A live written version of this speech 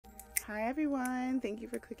Hi everyone, thank you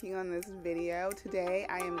for clicking on this video. Today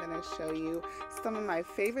I am going to show you some of my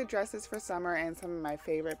favorite dresses for summer and some of my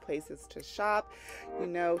favorite places to shop. You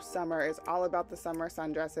know summer is all about the summer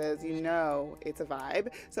sundresses. You know it's a vibe.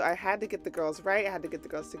 So I had to get the girls right, I had to get the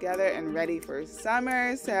girls together and ready for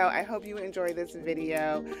summer. So I hope you enjoy this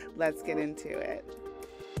video. Let's get into it.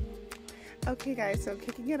 Okay guys, so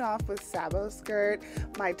kicking it off with sabo skirt.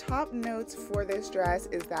 My top notes for this dress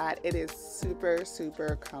is that it is super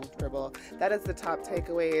comfortable. That is the top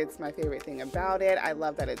takeaway. It's my favorite thing about it. I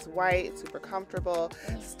love that it's white, it's super comfortable,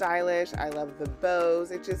 stylish. I love the bows.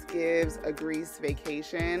 It just gives a Greece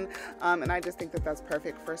vacation, and I just think that that's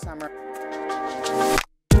perfect for summer.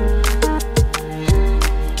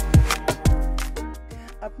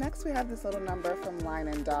 Up next, we have this little number from Line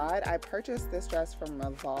and Dot. I purchased this dress from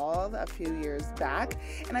Revolve a few years back,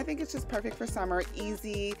 and I think it's just perfect for summer.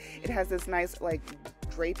 Easy. It has this nice like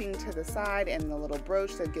draping to the side and the little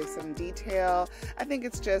brooch that gives some detail. I think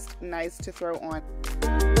it's just nice to throw on.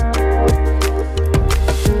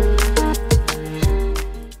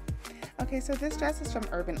 Okay, so this dress is from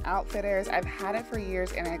Urban Outfitters. I've had it for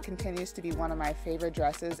years and it continues to be one of my favorite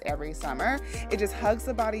dresses every summer. It just hugs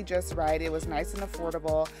the body just right. It was nice and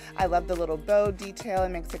affordable. I love the little bow detail. It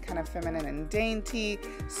makes it kind of feminine and dainty.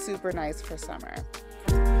 Super nice for summer.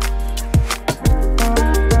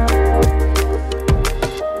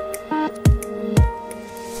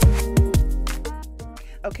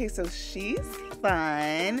 Okay, so she's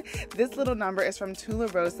fun. This little number is from Tula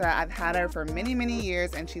Rosa. I've had her for many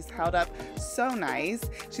years and she's held up so nice.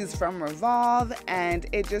 She's from Revolve and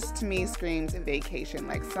it just to me screams vacation.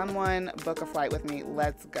 Like, someone book a flight with me,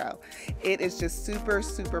 let's go. It is just super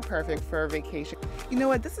perfect for a vacation. You know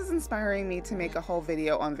what, this is inspiring me to make a whole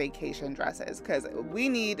video on vacation dresses because we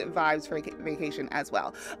need vibes for vacation as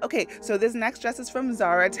well. Okay, so this next dress is from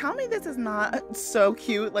Zara. Tell me this is not so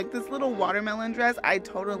cute. Like, this little watermelon dress, I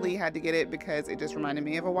totally had to get it because it just reminded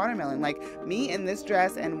me of a watermelon. Like me in this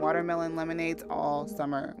dress and watermelon lemonades all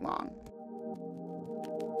summer long.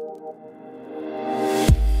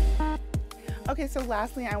 Okay, so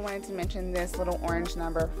lastly, I wanted to mention this little orange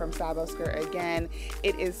number from Sabo Skirt again.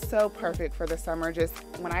 It is so perfect for the summer. Just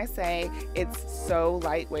when I say it's so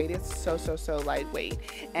lightweight, it's so lightweight.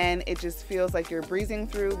 And it just feels like you're breezing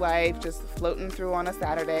through life, just floating through on a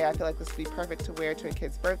Saturday. I feel like this would be perfect to wear to a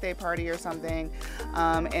kid's birthday party or something.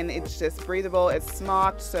 And it's just breathable, it's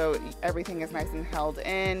smocked, so everything is nice and held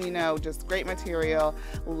in, you know, just great material.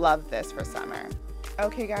 Love this for summer.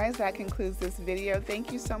 Okay guys, that concludes this video.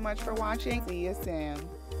 Thank you so much for watching. See you soon.